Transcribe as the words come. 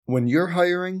When you're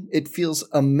hiring, it feels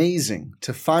amazing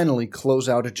to finally close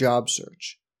out a job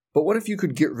search. But what if you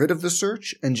could get rid of the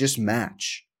search and just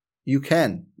match? You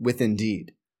can with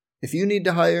Indeed. If you need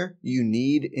to hire, you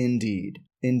need Indeed.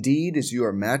 Indeed is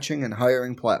your matching and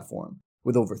hiring platform.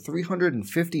 With over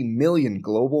 350 million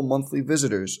global monthly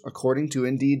visitors, according to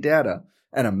Indeed data,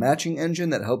 and a matching engine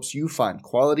that helps you find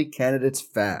quality candidates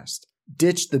fast.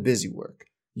 Ditch the busy work.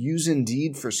 Use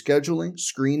Indeed for scheduling,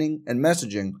 screening, and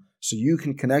messaging so you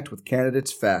can connect with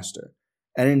candidates faster.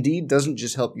 And Indeed doesn't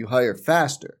just help you hire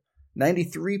faster.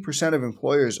 93% of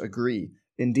employers agree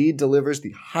Indeed delivers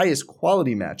the highest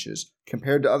quality matches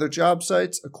compared to other job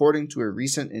sites, according to a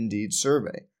recent Indeed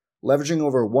survey. Leveraging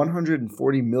over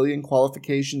 140 million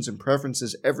qualifications and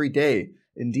preferences every day,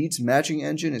 Indeed's matching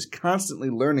engine is constantly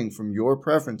learning from your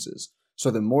preferences, so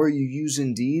the more you use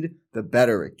Indeed, the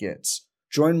better it gets.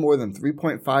 Join more than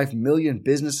 3.5 million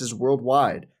businesses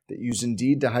worldwide that use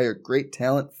Indeed to hire great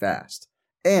talent fast.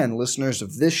 And listeners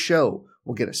of this show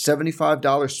will get a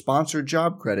 $75 sponsored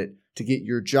job credit to get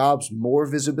your jobs more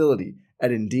visibility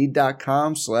at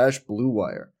Indeed.com/Blue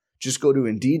Wire. Just go to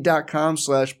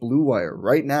Indeed.com/Blue Wire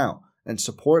right now and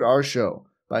support our show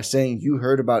by saying you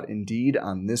heard about Indeed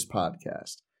on this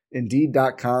podcast.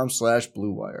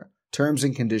 Indeed.com/Blue Wire. Terms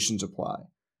and conditions apply.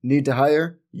 Need to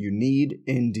hire? You need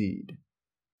Indeed.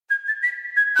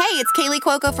 Hey, it's Kaylee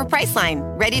Cuoco for Priceline.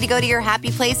 Ready to go to your happy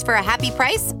place for a happy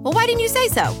price? Well, why didn't you say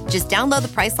so? Just download the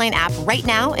Priceline app right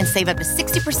now and save up to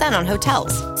 60% on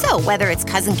hotels. So whether it's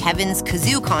Cousin Kevin's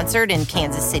Kazoo Concert in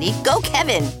Kansas City, go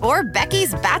Kevin, or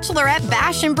Becky's Bachelorette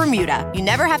Bash in Bermuda, you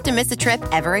never have to miss a trip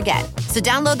ever again. So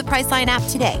download the Priceline app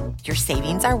today. Your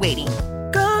savings are waiting.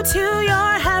 Go to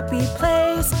your happy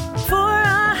place for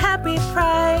a happy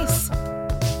price.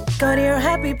 Go to your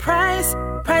happy price,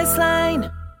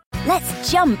 Priceline. Let's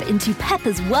jump into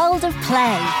Peppa's world of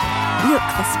play. Look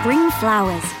for spring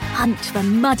flowers, hunt for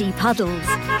muddy puddles,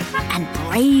 and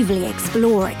bravely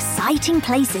explore exciting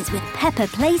places with Peppa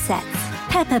playsets.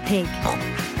 Peppa Pig,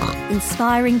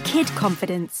 inspiring kid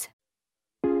confidence.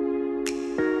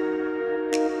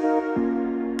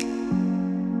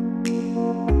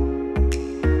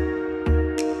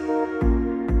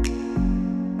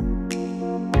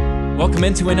 Welcome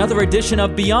into another edition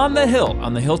of Beyond the Hill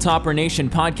on the Hilltopper Nation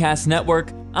Podcast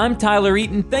Network. I'm Tyler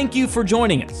Eaton. Thank you for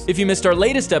joining us. If you missed our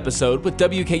latest episode with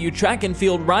WKU track and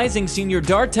field rising senior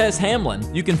Dartez Hamlin,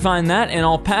 you can find that and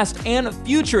all past and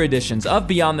future editions of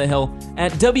Beyond the Hill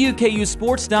at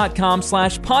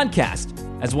WKUsports.com/podcast,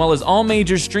 as well as all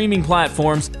major streaming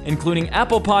platforms, including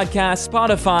Apple Podcasts,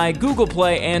 Spotify, Google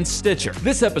Play, and Stitcher.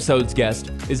 This episode's guest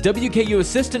is WKU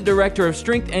Assistant Director of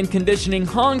Strength and Conditioning,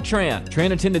 Hong Tran.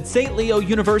 Tran attended St. Leo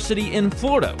University in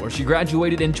Florida, where she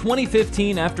graduated in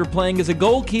 2015 after playing as a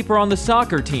goalkeeper on the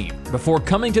soccer team. Before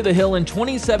coming to the Hill in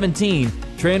 2017,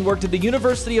 Tran worked at the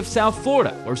University of South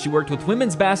Florida, where she worked with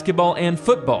women's basketball and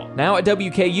football. Now at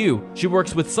WKU, she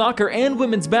works with soccer and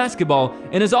women's basketball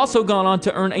and has also gone on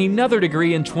to earn another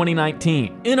degree in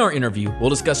 2019. In our interview, we'll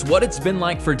discuss what it's been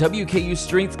like for WKU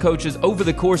strength coaches over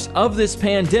the course of this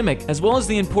pandemic, as well as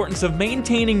the importance of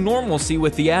maintaining normalcy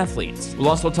with the athletes. We'll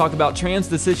also talk about Tran's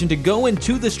decision to go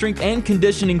into the strength and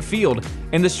conditioning field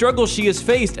and the struggle she has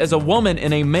faced as a woman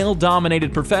in a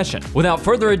male-dominated profession. Without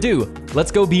further ado,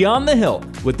 let's go beyond the hill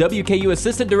with WKU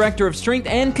Assistant Director of Strength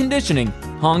and Conditioning,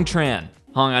 Hong Tran.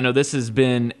 Hong, I know this has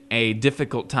been a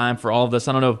difficult time for all of us.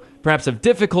 I don't know, perhaps if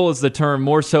difficult is the term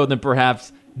more so than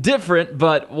perhaps different,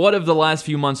 but what have the last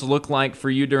few months looked like for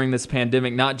you during this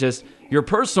pandemic, not just your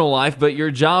personal life, but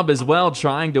your job as well,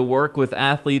 trying to work with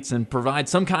athletes and provide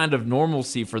some kind of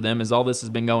normalcy for them as all this has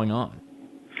been going on?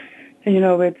 You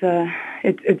know,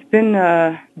 it's been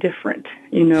different.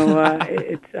 You know,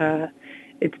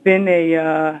 it's been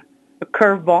a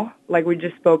curveball, like we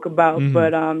just spoke about. Mm-hmm.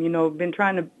 But you know, been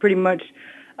trying to pretty much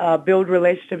build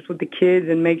relationships with the kids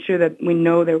and make sure that we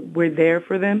know that we're there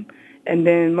for them. And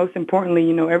then, most importantly,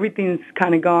 you know, everything's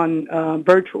kind of gone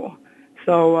virtual.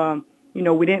 So you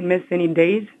know, we didn't miss any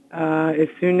days. As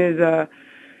soon as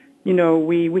you know,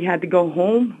 we had to go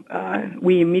home.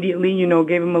 We immediately, you know,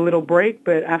 gave them a little break.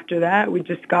 But after that, we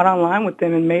just got online with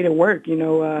them and made it work. You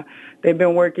know, they've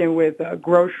been working with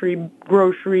groceries,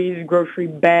 grocery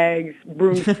bags,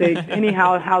 broomsticks, any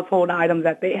household items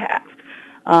that they have.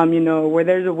 You know, where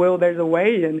there's a will, there's a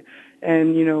way,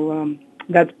 and you know,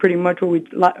 that's pretty much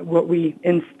what we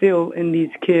instill in these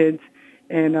kids.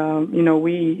 And you know,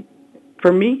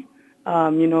 for me,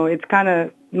 you know, it's kind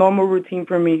of normal routine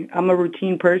for me. I'm a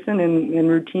routine person, and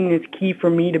routine is key for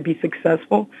me to be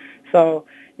successful. So,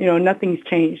 you know, nothing's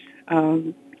changed.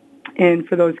 And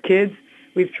for those kids,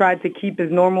 we've tried to keep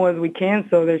as normal as we can,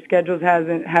 so their schedules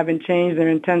haven't changed, their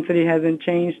intensity hasn't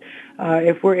changed.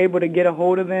 If we're able to get a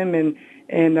hold of them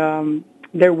and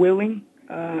they're willing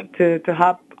to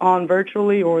hop on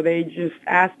virtually, or they just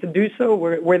ask to do so,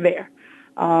 we're there.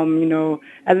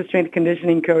 As a strength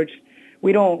conditioning coach,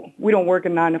 we don't work a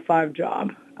 9-to-5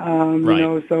 job.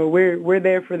 Right. So we're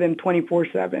there for them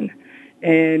 24/7.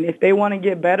 And if they want to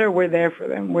get better, we're there for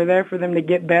them. We're there for them to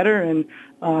get better. And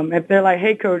if they're like,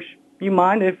 hey, coach, you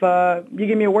mind if you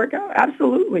give me a workout?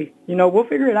 Absolutely. We'll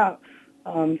figure it out.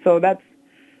 So that's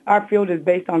our field is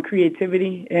based on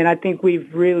creativity, and I think we've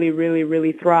really, really,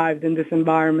 really thrived in this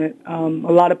environment. A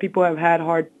lot of people have had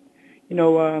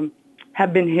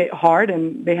have been hit hard,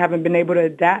 and they haven't been able to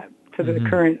adapt to the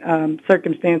current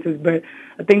circumstances. But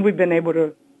I think we've been able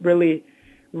to really,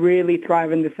 really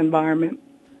thrive in this environment.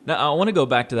 Now, I want to go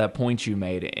back to that point you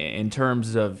made in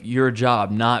terms of your job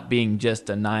not being just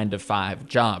a 9-to-5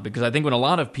 job, because I think when a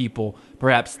lot of people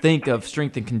perhaps think of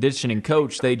strength and conditioning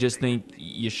coach, they just think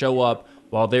you show up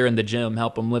while they're in the gym,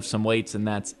 help them lift some weights, and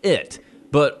that's it.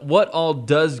 But what all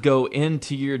does go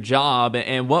into your job,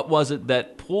 and what was it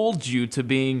that pulled you to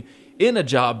being in a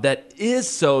job that is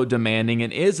so demanding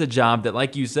and is a job that,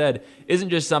 like you said, isn't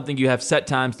just something you have set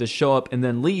times to show up and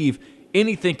then leave?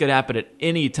 Anything could happen at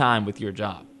any time with your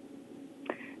job.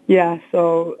 Yeah,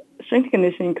 so strength and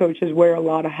conditioning coaches wear a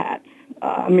lot of hats.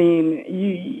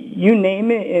 You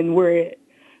name it and we're it.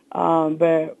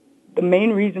 But the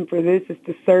main reason for this is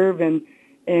to serve and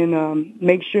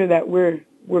make sure that we're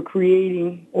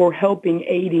creating or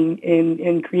aiding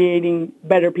in creating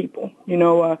better people.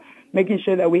 Making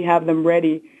sure that we have them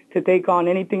ready to take on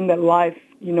anything that life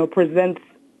presents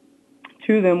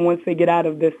to them once they get out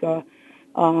of this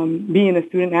being a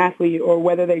student athlete, or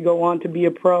whether they go on to be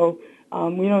a pro.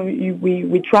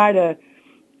 We try to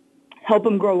help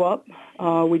them grow up.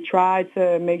 We try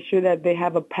to make sure that they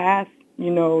have a path,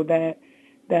 that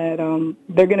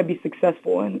they're going to be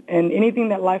successful in. And anything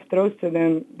that life throws to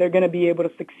them, they're going to be able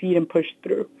to succeed and push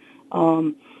through.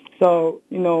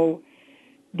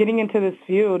 Getting into this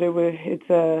field, it's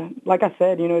like I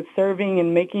said, it's serving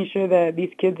and making sure that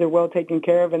these kids are well taken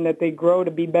care of and that they grow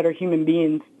to be better human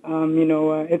beings.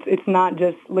 It's not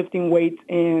just lifting weights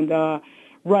and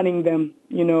running them,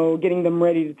 getting them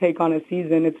ready to take on a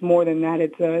season. It's more than that.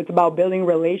 It's about building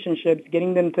relationships,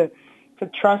 getting them to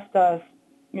trust us,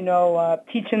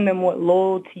 teaching them what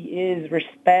loyalty is,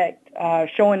 respect,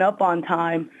 showing up on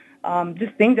time,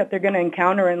 just things that they're going to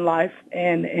encounter in life.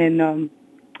 And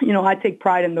I take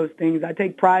pride in those things. I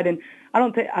take pride in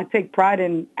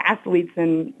athletes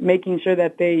and making sure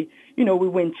that they, we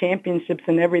win championships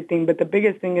and everything. But the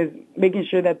biggest thing is making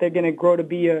sure that they're going to grow to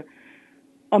be a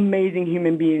amazing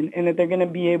human being, and that they're going to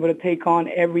be able to take on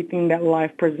everything that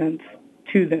life presents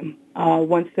to them.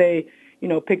 Once they,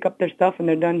 pick up their stuff and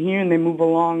they're done here and they move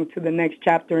along to the next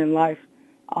chapter in life.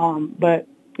 But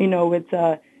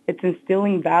it's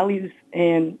instilling values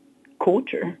and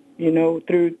culture,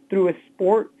 through a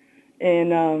sport,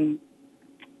 and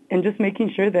just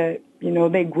making sure that,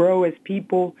 they grow as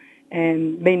people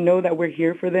and they know that we're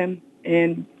here for them.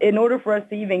 And in order for us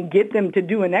to even get them to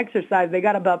do an exercise, they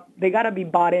gotta be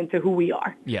bought into who we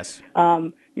are. Yes.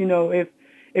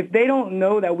 If they don't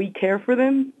know that we care for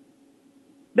them,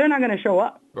 they're not going to show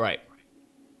up. Right.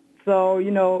 So,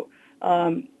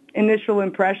 initial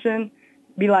impression,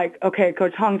 be like, okay,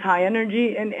 Coach Hung's high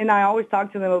energy. And I always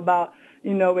talk to them about,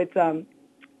 it's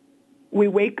we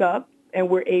wake up and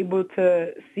we're able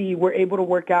to see, we're able to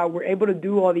work out, we're able to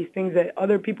do all these things that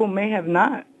other people may have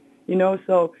not,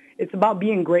 So it's about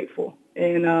being grateful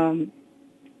and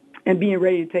being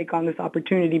ready to take on this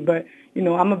opportunity. But,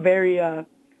 I'm a very,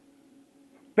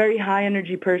 very high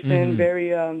energy person,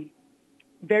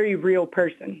 very real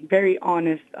person, very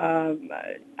honest. I'm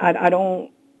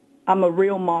a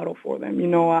real model for them.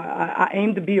 I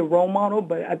aim to be a role model,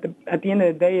 but at the end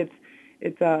of the day,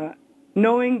 it's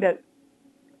knowing that,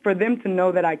 for them to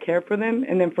know that I care for them,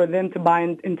 and then for them to buy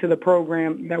into the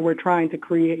program that we're trying to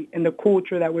create and the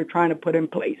culture that we're trying to put in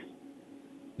place.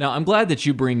 Now, I'm glad that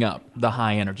you bring up the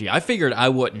high energy. I figured I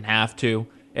wouldn't have to.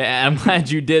 I'm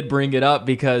glad you did bring it up,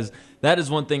 because that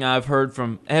is one thing I've heard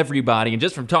from everybody, and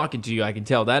just from talking to you, I can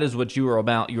tell that is what you were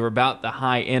about. You were about the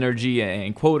high energy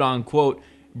and quote-unquote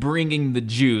bringing the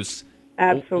juice.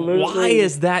 Absolutely. Why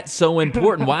is that so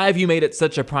important? Why have you made it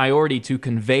such a priority to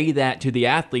convey that to the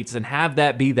athletes and have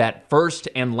that be that first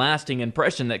and lasting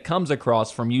impression that comes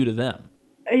across from you to them?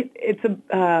 It's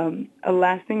a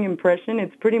lasting impression.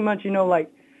 It's pretty much,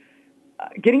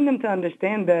 getting them to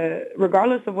understand that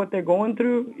regardless of what they're going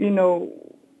through,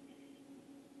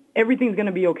 everything's going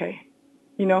to be okay.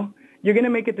 You're going to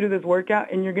make it through this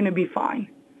workout and you're going to be fine.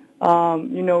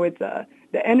 It's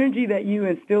the energy that you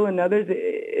instill in others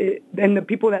and the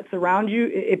people that surround you,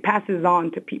 it passes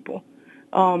on to people.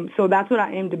 So that's what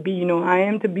I aim to be. I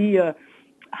aim to be a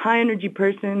high energy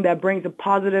person that brings a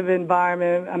positive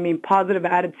environment. Positive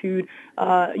attitude,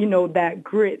 that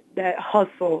grit, that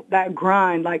hustle, that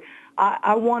grind. Like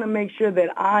I want to make sure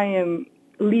that I am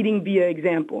leading via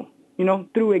example,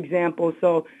 through example.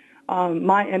 So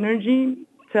my energy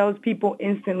tells people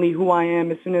instantly who I am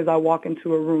as soon as I walk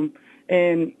into a room.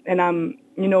 And I'm,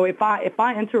 if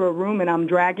I enter a room and I'm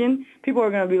dragging, people are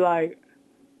going to be like,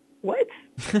 what?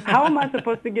 How am I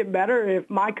supposed to get better if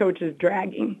my coach is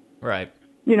dragging? Right.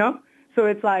 So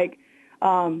it's like,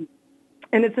 and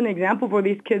it's an example for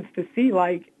these kids to see,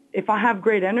 like, if I have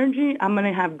great energy, I'm going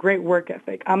to have great work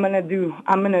ethic. I'm going to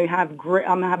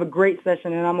have a great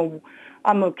session, and I'm going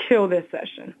to kill this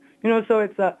session. So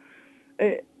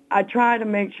I try to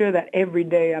make sure that every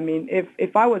day,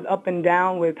 if I was up and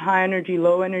down with high energy,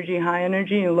 low energy, high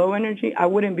energy, and low energy, I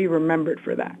wouldn't be remembered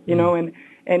for that,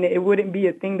 and it wouldn't be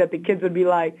a thing that the kids would be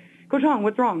like, Coach Hong,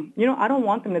 what's wrong? I don't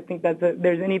want them to think that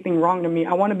there's anything wrong to me.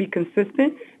 I want to be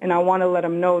consistent, and I want to let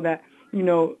them know that,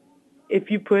 if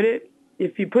you put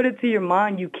it to your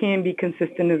mind, you can be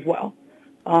consistent as well.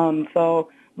 So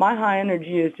my high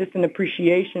energy is just an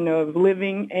appreciation of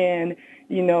living and,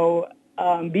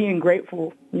 being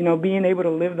grateful, being able to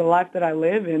live the life that I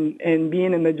live and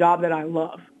being in the job that I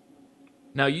love.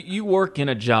 Now, you work in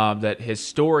a job that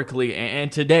historically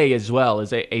and today as well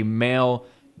is a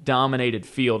male-dominated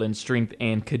field in strength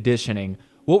and conditioning.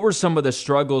 What were some of the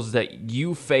struggles that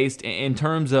you faced in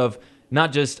terms of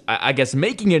not just, I guess,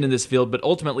 making it in this field, but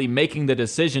ultimately making the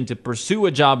decision to pursue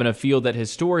a job in a field that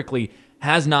historically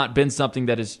has not been something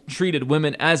that has treated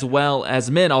women as well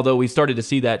as men, although we started to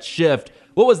see that shift.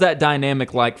 What was that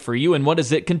dynamic like for you, and what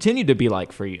does it continue to be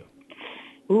like for you?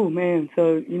 Oh, man.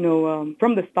 So,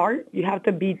 from the start, you have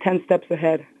to be 10 steps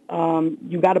ahead.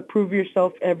 You got to prove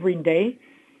yourself every day.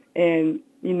 And,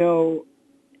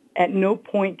 at no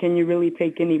point can you really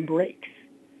take any breaks.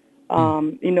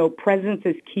 Presence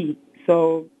is key.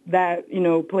 So that,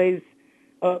 plays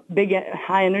a big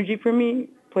high energy for me,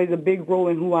 plays a big role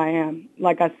in who I am.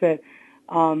 Like I said,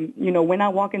 when I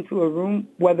walk into a room,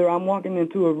 whether I'm walking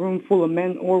into a room full of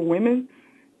men or women,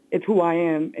 it's who I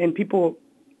am. And people,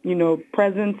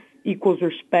 presence equals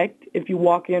respect. If you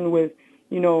walk in with,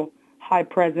 high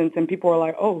presence and people are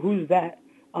like, oh, who's that?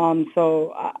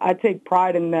 So I take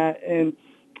pride in that. And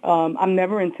I'm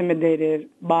never intimidated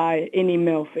by any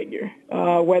male figure,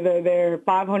 whether they're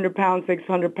 500 pounds,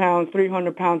 600 pounds,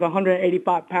 300 pounds,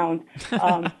 185 pounds.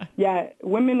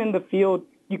 Women in the field,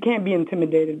 you can't be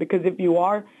intimidated because if you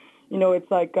are,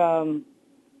 it's like, I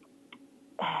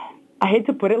hate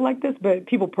to put it like this, but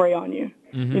people prey on you,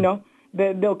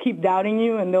 They'll keep doubting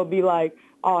you and they'll be like,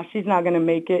 oh, she's not going to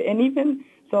make it. And even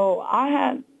so I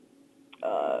had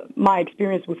my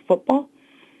experience with football.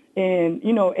 And,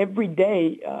 every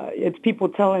day it's people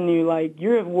telling you, like,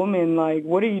 you're a woman, like,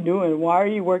 what are you doing? Why are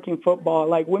you working football?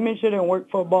 Like, women shouldn't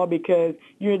work football because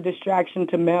you're a distraction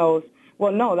to males.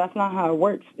 Well, no, that's not how it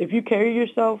works. If you carry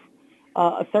yourself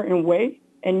a certain way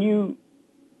and you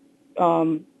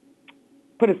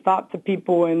put a stop to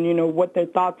people and, what their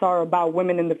thoughts are about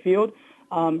women in the field,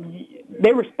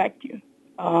 they respect you.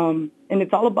 And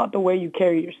it's all about the way you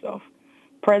carry yourself.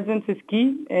 Presence is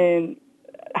key, and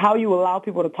how you allow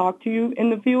people to talk to you in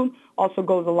the field also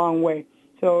goes a long way.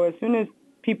 So as soon as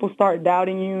people start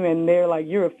doubting you and they're like,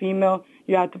 you're a female,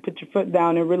 you have to put your foot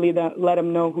down and really let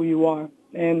them know who you are.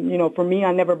 And, for me,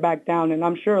 I never back down. And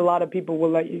I'm sure a lot of people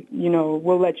will let you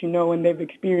know, and they've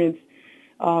experienced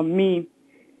me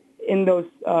in those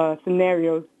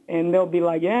scenarios. And they'll be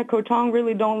like, yeah, Coach Hong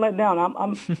really don't let down.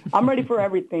 I'm ready for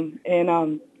everything.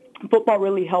 And football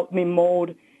really helped me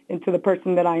mold into the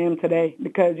person that I am today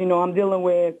because, I'm dealing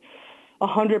with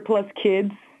 100+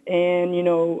 kids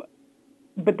and,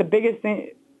 but the biggest thing,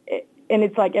 and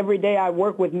it's like every day I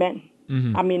work with men.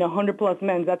 Mm-hmm. 100+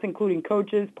 men. That's including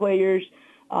coaches, players,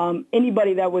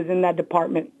 anybody that was in that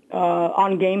department.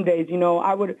 On game days,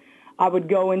 I would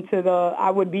go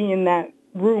I would be in that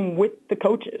room with the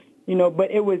coaches, but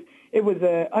it was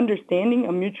a understanding,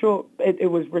 a mutual,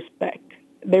 it was respect.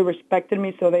 They respected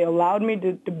me, so they allowed me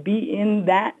to be in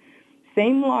that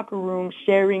same locker room,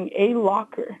 sharing a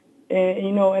locker.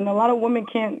 And a lot of women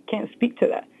can't speak to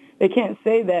that. They can't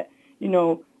say that,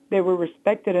 they were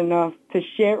respected enough to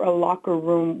share a locker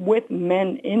room with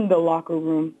men in the locker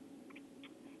room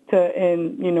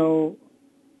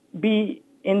be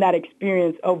in that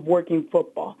experience of working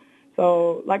football.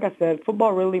 So, like I said,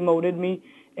 football really molded me,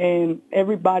 and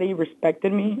everybody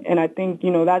respected me. And I think,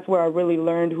 that's where I really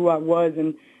learned who I was.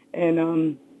 And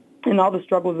and all the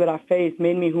struggles that I faced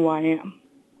made me who I am.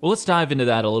 Well, let's dive into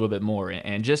that a little bit more.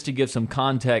 And just to give some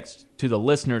context to the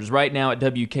listeners, right now at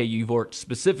WKU, you've worked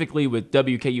specifically with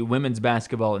WKU women's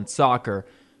basketball and soccer.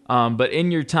 But in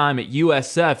your time at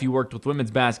USF, you worked with women's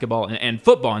basketball and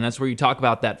football, and that's where you talk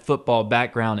about that football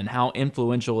background and how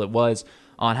influential it was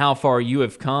on how far you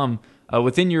have come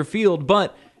within your field.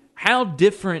 But how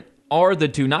different are the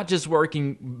two, not just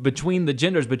working between the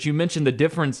genders, but you mentioned the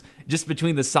difference just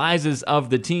between the sizes of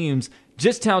the teams.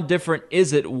 Just how different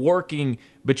is it working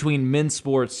between men's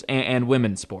sports and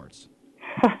women's sports?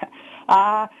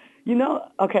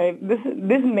 Okay,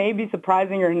 this may be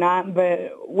surprising or not,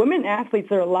 but women athletes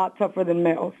are a lot tougher than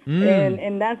males.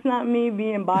 And that's not me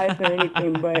being biased or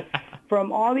anything, but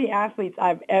from all the athletes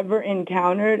I've ever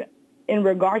encountered, in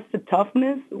regards to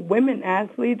toughness, women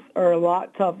athletes are a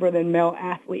lot tougher than male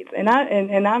athletes. And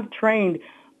I've trained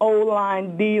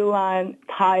O-line, D-line,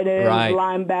 tight ends, right,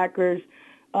 linebackers.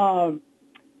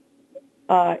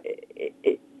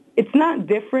 It's not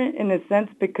different in a sense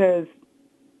because,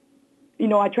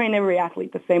 I train every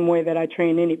athlete the same way that I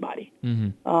train anybody.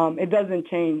 Mm-hmm. It doesn't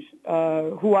change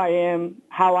who I am,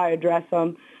 how I address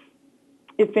them.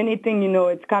 If anything,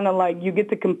 it's kind of like you get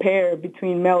to compare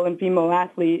between male and female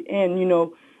athlete, and,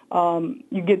 you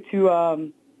get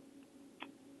to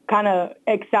kind of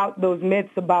X out those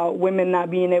myths about women not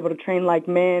being able to train like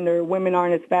men, or women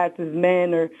aren't as fast as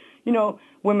men, or,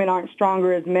 women aren't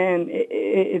stronger as men.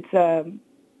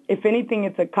 If anything,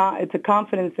 it's a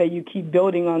confidence that you keep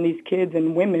building on these kids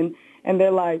and women, and they're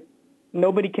like,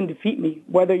 nobody can defeat me,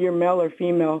 whether you're male or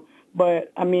female.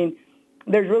 But,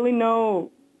 there's really no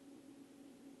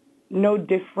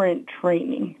different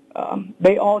training.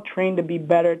 They all train to be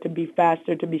better, to be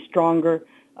faster, to be stronger.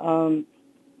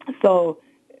 So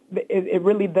it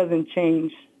really doesn't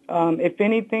change. If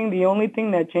anything, the only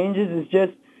thing that changes is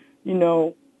just,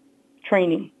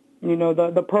 training,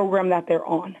 the program that they're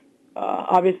on.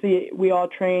 Obviously, we all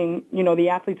train, the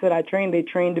athletes that I train, they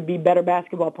train to be better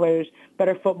basketball players,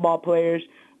 better football players,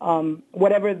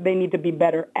 whatever they need to be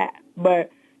better at.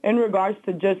 But in regards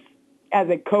to just as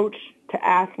a coach to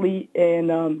athlete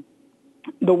and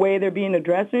the way they're being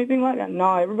addressed or anything like that,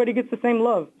 no, everybody gets the same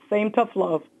love, same tough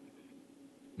love.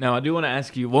 Now, I do want to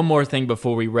ask you one more thing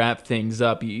before we wrap things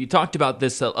up. You talked about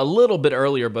this a little bit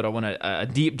earlier, but I want to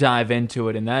deep dive into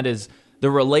it, and that is the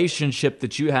relationship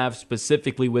that you have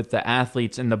specifically with the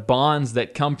athletes and the bonds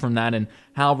that come from that, and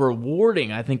how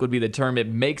rewarding, I think would be the term, it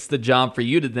makes the job for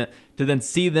you to then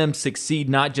see them succeed,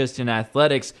 not just in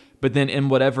athletics, but then in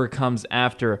whatever comes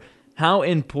after. How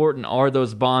important are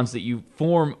those bonds that you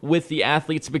form with the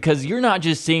athletes? Because you're not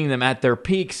just seeing them at their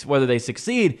peaks, whether they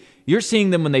succeed, you're seeing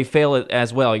them when they fail it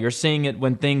as well. You're seeing it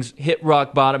when things hit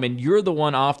rock bottom, and you're the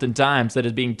one oftentimes that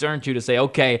is being turned to say,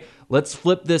 okay, let's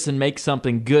flip this and make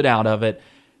something good out of it.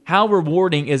 How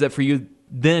rewarding is it for you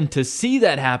then to see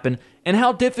that happen, and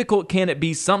how difficult can it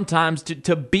be sometimes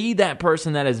to be that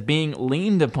person that is being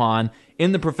leaned upon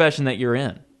in the profession that you're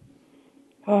in?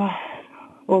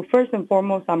 Well, first and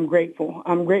foremost, I'm grateful.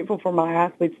 I'm grateful for my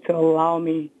athletes to allow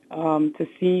me to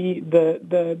see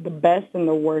the best and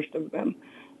the worst of them.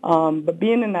 But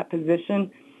being in that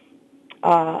position,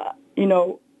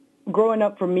 growing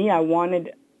up for me, I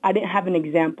didn't have an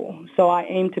example. So I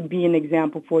aim to be an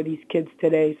example for these kids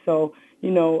today. So,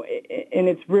 and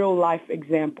it's real life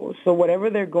examples. So whatever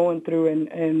they're going through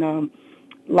and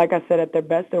like I said, at their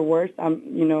best or worst,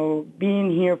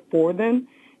 being here for them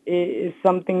is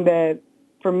something that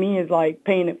for me is like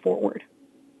paying it forward.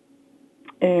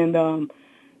 And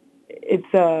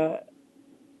it's a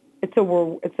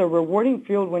rewarding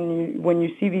field when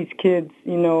you see these kids,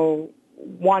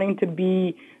 wanting to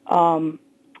be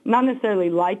not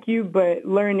necessarily like you, but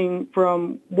learning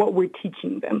from what we're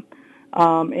teaching them.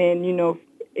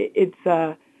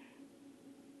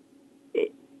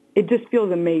 It just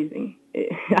feels amazing.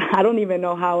 I don't even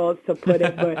know how else to put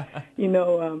it, but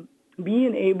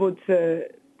being able to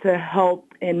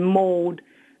help and mold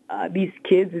these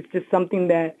kids is just something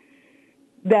that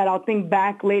I'll think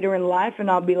back later in life,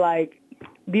 and I'll be like,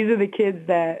 these are the kids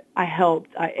that I helped.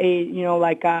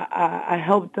 I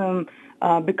helped them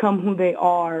become who they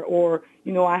are, or,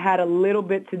 I had a little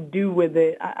bit to do with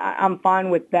it. I'm fine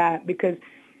with that because,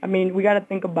 we got to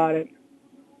think about it.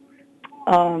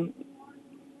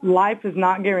 Life is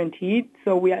not guaranteed,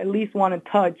 so we at least want to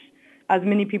touch as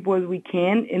many people as we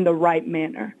can in the right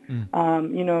manner.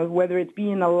 Whether it's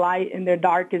being a light in their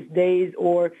darkest days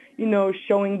or,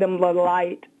 showing them the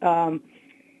light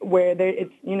where there's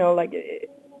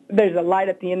a light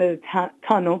at the end of the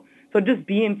tunnel. So just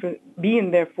being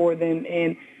there for them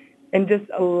and just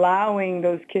allowing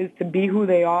those kids to be who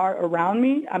they are around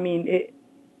me.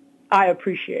 I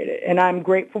appreciate it, and I'm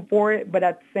grateful for it. But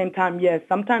at the same time, yes,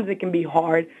 sometimes it can be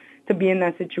hard to be in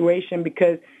that situation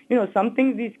because, some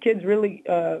things these kids really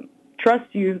trust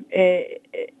you,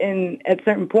 and at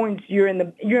certain points you're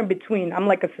in between. I'm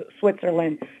like a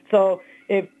Switzerland. So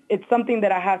if it's something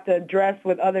that I have to address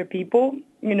with other people,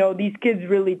 these kids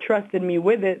really trusted me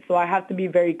with it, so I have to be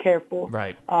very careful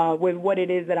with what it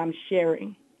is that I'm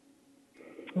sharing.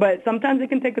 But sometimes it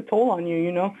can take a toll on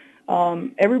you,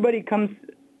 Everybody comes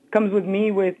with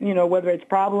me with, whether it's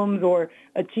problems or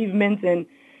achievements and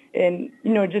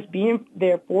just being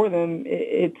there for them.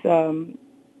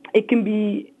 It can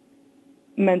be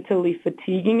mentally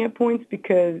fatiguing at points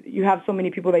because you have so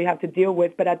many people that you have to deal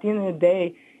with. But at the end of the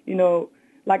day,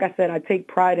 like I said, I take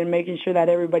pride in making sure that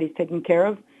everybody's taken care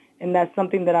of. And that's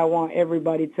something that I want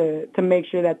everybody to make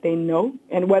sure that they know.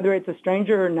 And whether it's a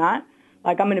stranger or not,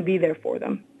 I'm going to be there for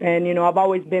them. And, I've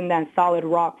always been that solid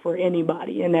rock for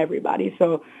anybody and everybody.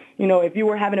 So, if you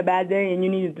were having a bad day and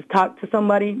you needed to talk to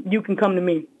somebody, you can come to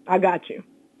me. I got you.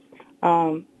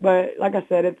 But like I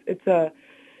said, it's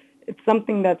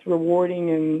something that's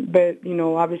rewarding, but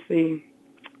obviously,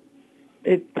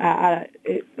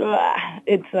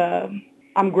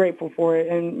 I'm grateful for it,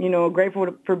 and grateful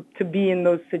to be in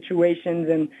those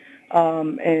situations and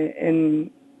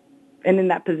in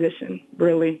that position,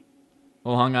 really.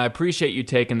 Well, Hung, I appreciate you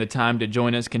taking the time to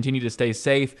join us. Continue to stay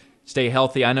safe, stay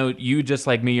healthy. I know you, just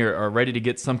like me, are ready to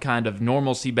get some kind of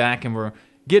normalcy back, and we're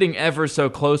getting ever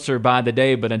so closer by the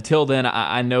day. But until then,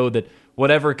 I know that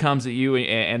whatever comes at you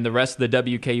and the rest of the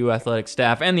WKU athletic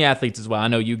staff and the athletes as well, I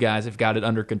know you guys have got it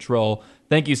under control.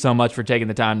 Thank you so much for taking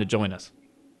the time to join us.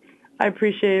 I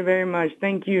appreciate it very much.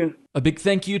 Thank you. A big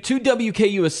thank you to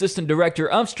WKU Assistant Director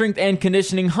of Strength and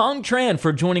Conditioning, Hung Tran,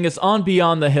 for joining us on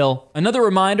Beyond the Hill. Another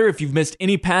reminder, if you've missed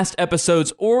any past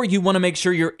episodes or you want to make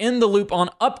sure you're in the loop on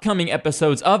upcoming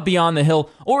episodes of Beyond the Hill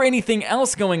or anything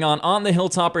else going on the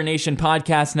Hilltopper Nation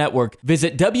Podcast Network,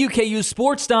 visit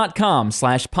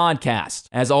WKUsports.com/podcast.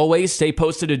 As always, stay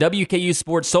posted to WKU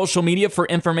Sports social media for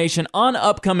information on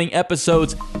upcoming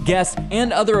episodes, guests,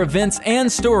 and other events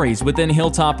and stories within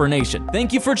Hilltopper Nation.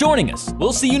 Thank you for joining us.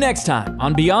 We'll see you next time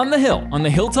on Beyond the Hill on the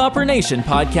Hilltopper Nation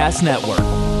Podcast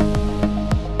Network.